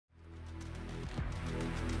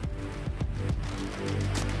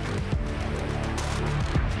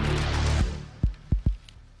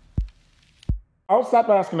I'll start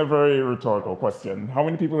by asking a very rhetorical question. How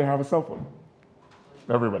many people have a cell phone?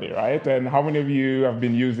 Everybody, right? And how many of you have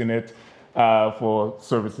been using it for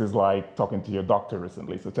services like talking to your doctor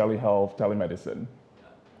recently? So telehealth, telemedicine.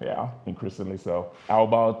 Yeah, increasingly so. How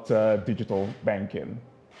about digital banking?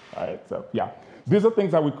 Right, so yeah. These are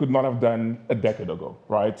things that we could not have done a decade ago,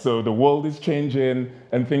 right? So the world is changing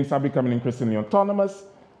and things are becoming increasingly autonomous,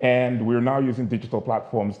 and we're now using digital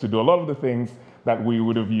platforms to do a lot of the things that we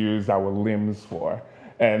would have used our limbs for.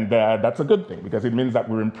 And that's a good thing because it means that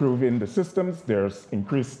we're improving the systems, there's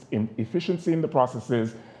increased efficiency in the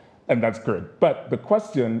processes, and that's good. But the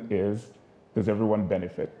question is, does everyone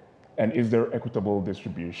benefit? And is there equitable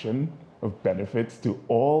distribution of benefits to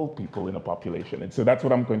all people in a population? And so that's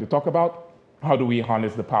what I'm going to talk about. How do we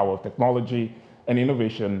harness the power of technology and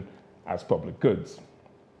innovation as public goods?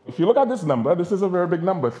 If you look at this number, this is a very big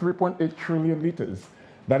number, 3.8 trillion liters.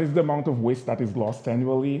 That is the amount of waste that is lost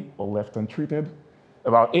annually or left untreated.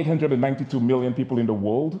 About 892 million people in the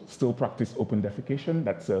world still practice open defecation.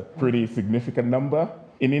 That's a pretty significant number.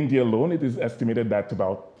 In India alone, it is estimated that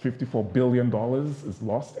about $54 billion is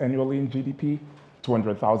lost annually in GDP.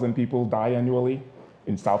 200,000 people die annually.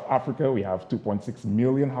 In South Africa, we have 2.6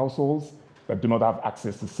 million households that do not have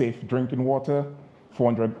access to safe drinking water.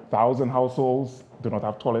 400,000 households do not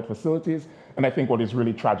have toilet facilities. And I think what is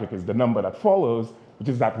really tragic is the number that follows, which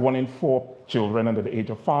is that 1 in 4 children under the age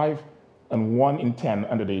of 5 and 1 in 10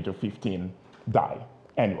 under the age of 15 die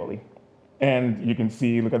annually. And you can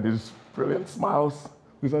see, look at these brilliant smiles.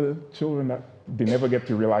 These are the children that they never get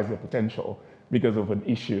to realize their potential because of an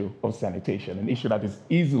issue of sanitation, an issue that is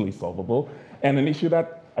easily solvable, and an issue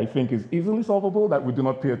that I think is easily solvable that we do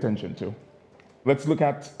not pay attention to. Let's look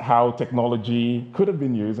at how technology could have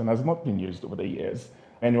been used and has not been used over the years.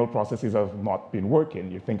 Manual processes have not been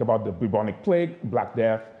working. You think about the bubonic plague, Black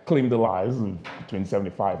Death, claimed the lives of between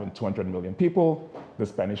 75 and 200 million people, the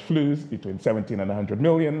Spanish flus, between 17 and 100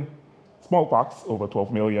 million, smallpox, over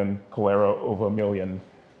 12 million, cholera, over 1 million,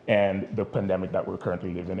 and the pandemic that we're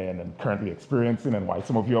currently living in and currently experiencing, and why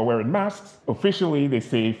some of you are wearing masks. Officially, they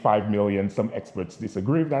say 5 million. Some experts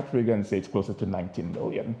disagree with that figure and say it's closer to 19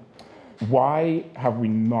 million. Why have we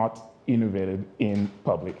not innovated in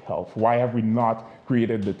public health? Why have we not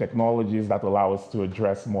created the technologies that allow us to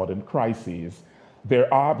address modern crises?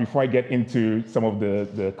 There are, before I get into some of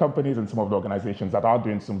the companies and some of the organizations that are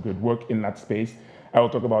doing some good work in that space, I will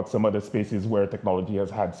talk about some other spaces where technology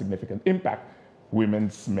has had significant impact.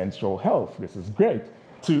 Women's menstrual health, this is great.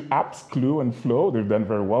 2 apps, Clue and Flow, they've done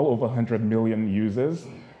very well, over 100 million users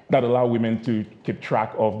that allow women to keep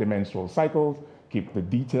track of the menstrual cycles, keep the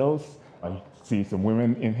details. I see some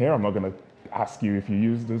women in here. I'm not going to ask you if you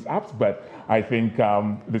use those apps, but I think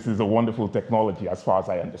this is a wonderful technology as far as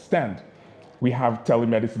I understand. We have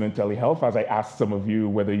telemedicine and telehealth, as I asked some of you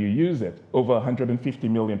whether you use it. Over 150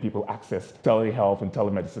 million people access telehealth and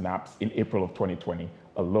telemedicine apps in April of 2020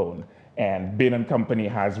 alone. And Bain & Company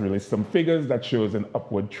has released some figures that shows an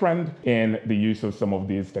upward trend in the use of some of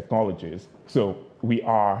these technologies. So we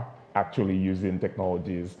are actually using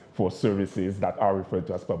technologies for services that are referred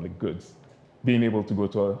to as public goods. Being able to go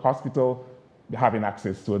to a hospital, having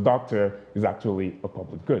access to a doctor is actually a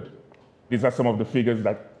public good. These are some of the figures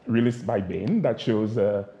that released by Bain that shows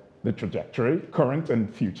the trajectory, current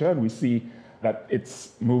and future, and we see that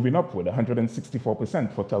it's moving upward,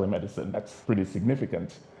 164% for telemedicine. That's pretty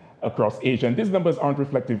significant across Asia. And these numbers aren't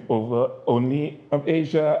reflective only of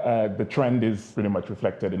Asia. The trend is pretty much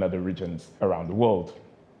reflected in other regions around the world.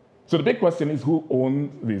 So the big question is, who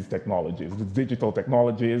owns these technologies, these digital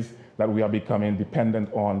technologies that we are becoming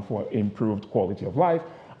dependent on for improved quality of life?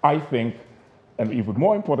 I think an even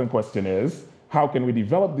more important question is, how can we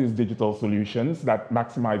develop these digital solutions that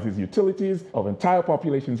maximizes utilities of entire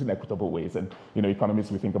populations in equitable ways? And economists,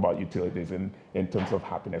 we think about utilities in terms of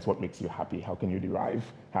happiness. What makes you happy? How can you derive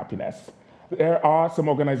happiness? There are some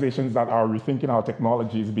organizations that are rethinking how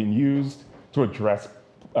technology is being used to address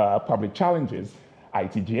public challenges.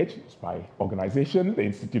 ITGH is my organization, the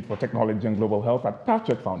Institute for Technology and Global Health at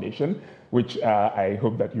Patrick Foundation, which I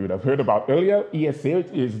hope that you would have heard about earlier. ESA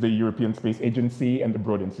is the European Space Agency, and the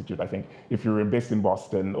Broad Institute. I think if you were based in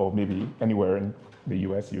Boston or maybe anywhere in the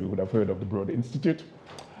US, you would have heard of the Broad Institute.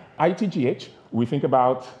 ITGH, we think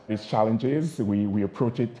about these challenges. We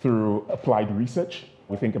approach it through applied research.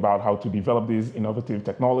 We think about how to develop these innovative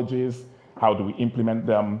technologies, how do we implement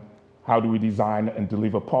them, how do we design and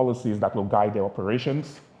deliver policies that will guide their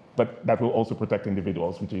operations, but that will also protect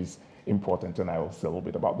individuals, which is important, and I will say a little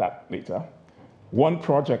bit about that later. One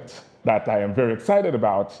project that I am very excited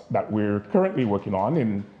about that we're currently working on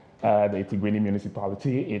in the eThekwini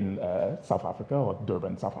municipality in South Africa, or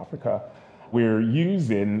Durban, South Africa, we're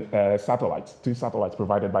using satellites, 2 satellites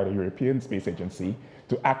provided by the European Space Agency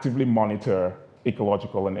to actively monitor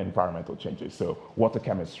ecological and environmental changes. So water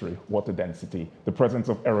chemistry, water density, the presence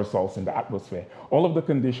of aerosols in the atmosphere, all of the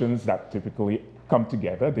conditions that typically come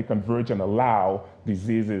together, they converge and allow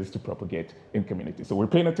diseases to propagate in communities. So we're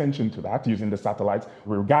paying attention to that using the satellites.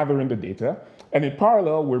 We're gathering the data. And in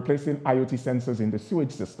parallel, we're placing IoT sensors in the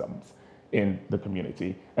sewage systems in the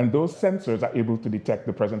community. And those sensors are able to detect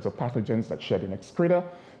the presence of pathogens that shed in excreta,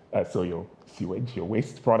 so your sewage, your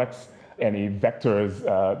waste products, any vectors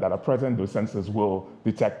that are present, those sensors will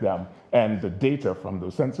detect them. And the data from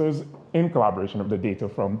those sensors, in collaboration with the data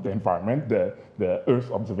from the environment, the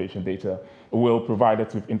Earth observation data, will provide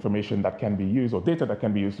us with information that can be used, or data that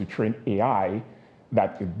can be used to train AI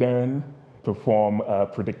that could then perform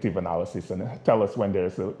predictive analysis and tell us when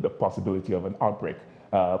there's the possibility of an outbreak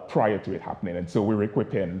prior to it happening. And so we're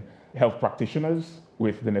equipping health practitioners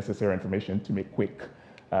with the necessary information to make quick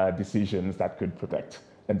decisions that could protect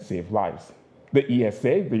and save lives. The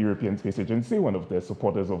ESA, the European Space Agency, one of the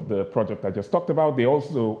supporters of the project I just talked about, they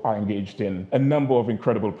also are engaged in a number of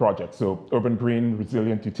incredible projects. So urban green,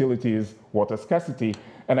 resilient utilities, water scarcity.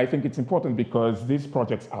 And I think it's important because these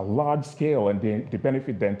projects are large scale and they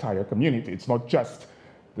benefit the entire community. It's not just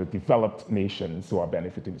the developed nations who are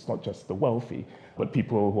benefiting. It's not just the wealthy, but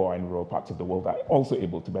people who are in rural parts of the world are also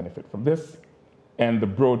able to benefit from this. And the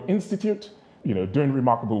Broad Institute, doing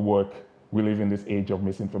remarkable work. We live in this age of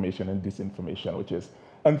misinformation and disinformation, which is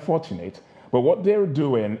unfortunate. But what they're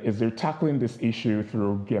doing is they're tackling this issue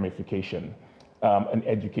through gamification and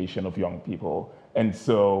education of young people. And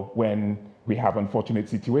so when we have unfortunate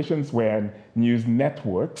situations where news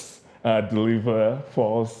networks deliver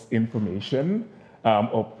false information,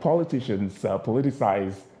 or politicians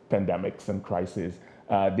politicize pandemics and crises,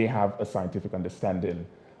 they have a scientific understanding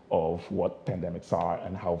of what pandemics are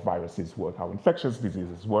and how viruses work, how infectious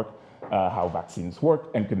diseases work, how vaccines work,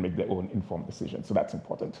 and can make their own informed decisions. So that's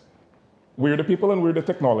important. We're the people and we're the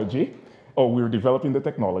technology, or we're developing the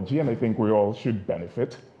technology, and I think we all should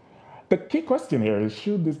benefit. The key question here is,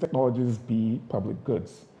 should these technologies be public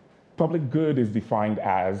goods? Public good is defined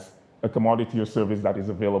as a commodity or service that is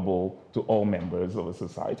available to all members of a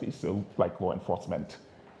society, so like law enforcement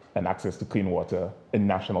and access to clean water and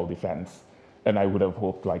national defense. And I would have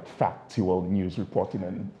hoped like factual news reporting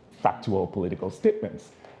and factual political statements.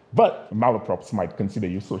 But malaprops might consider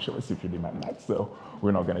you socialist if you demand that, so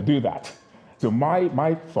we're not going to do that. So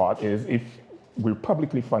my thought is, if we're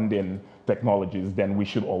publicly funding technologies, then we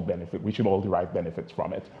should all benefit. We should all derive benefits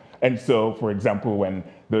from it. And so, for example, when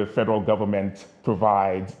the federal government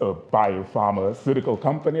provides a biopharmaceutical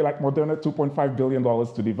company like Moderna $2.5 billion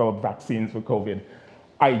to develop vaccines for COVID,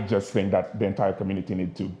 I just think that the entire community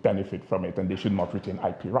needs to benefit from it, and they should not retain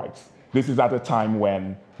IP rights. This is at a time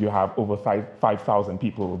when you have over 5,000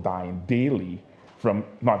 people dying daily from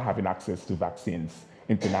not having access to vaccines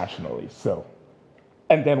internationally.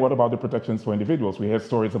 And then what about the protections for individuals? We hear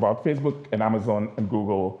stories about Facebook and Amazon and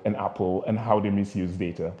Google and Apple and how they misuse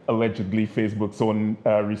data. Allegedly, Facebook's own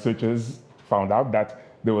researchers found out that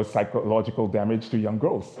there was psychological damage to young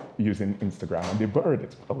girls using Instagram, and they buried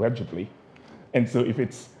it, allegedly. And so if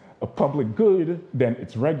it's a public good, then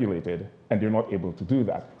it's regulated, and they're not able to do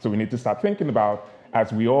that. So we need to start thinking about,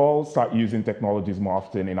 as we all start using technologies more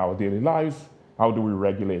often in our daily lives, how do we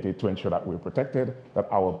regulate it to ensure that we're protected, that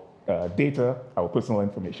our data, our personal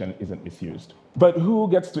information isn't misused. But who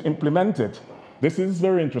gets to implement it? This is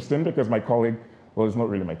very interesting because my colleague, well, it's not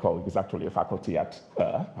really my colleague, he's actually a faculty at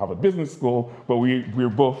Harvard Business School, but we're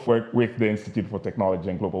both work with the Institute for Technology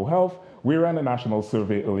and Global Health. We ran a national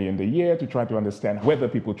survey early in the year to try to understand whether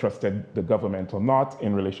people trusted the government or not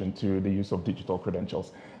in relation to the use of digital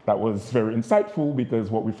credentials. That was very insightful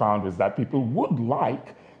because what we found is that people would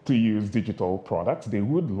like to use digital products. They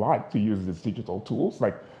would like to use these digital tools,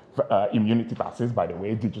 like immunity passes, by the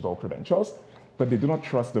way, digital credentials, but they do not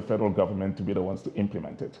trust the federal government to be the ones to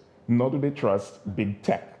implement it. Nor do they trust big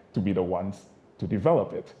tech to be the ones to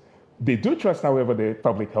develop it. They do trust, however, the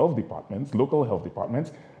public health departments, local health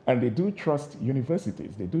departments, and they do trust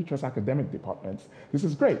universities. They do trust academic departments. This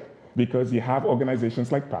is great because you have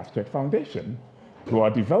organizations like PathCheck Foundation who are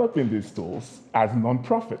developing these tools as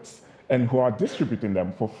nonprofits and who are distributing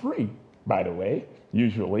them for free, by the way,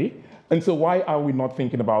 usually. And so why are we not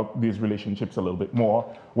thinking about these relationships a little bit more?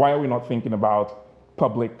 Why are we not thinking about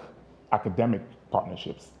public-academic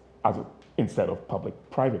partnerships instead of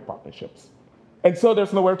public-private partnerships? And so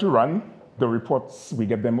there's nowhere to run. The reports, we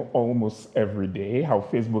get them almost every day, how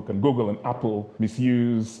Facebook and Google and Apple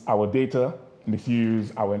misuse our data,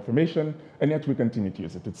 misuse our information, and yet we continue to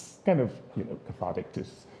use it. It's kind of cathartic to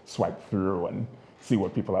swipe through and see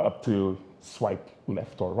what people are up to swipe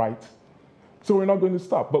left or right. So we're not going to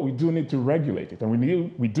stop, but we do need to regulate it. And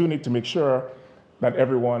we do need to make sure that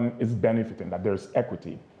everyone is benefiting, that there's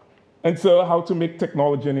equity. And so how to make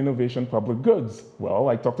technology and innovation public goods? Well,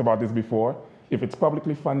 I talked about this before. If it's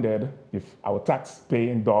publicly funded, if our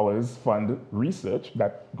tax-paying dollars fund research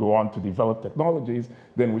that go on to develop technologies,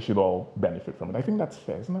 then we should all benefit from it. I think that's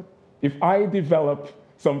fair, isn't it? If I develop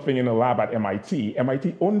something in a lab at MIT,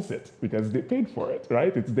 MIT owns it because they paid for it,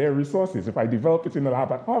 right? It's their resources. If I develop it in a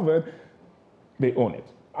lab at Harvard, they own it.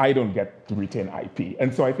 I don't get to retain IP.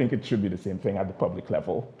 And so I think it should be the same thing at the public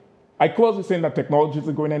level. I close with saying that technology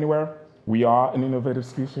isn't going anywhere. We are an innovative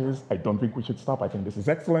species. I don't think we should stop. I think this is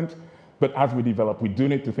excellent. But as we develop, we do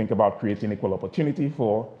need to think about creating equal opportunity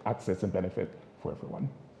for access and benefit for everyone.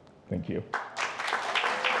 Thank you.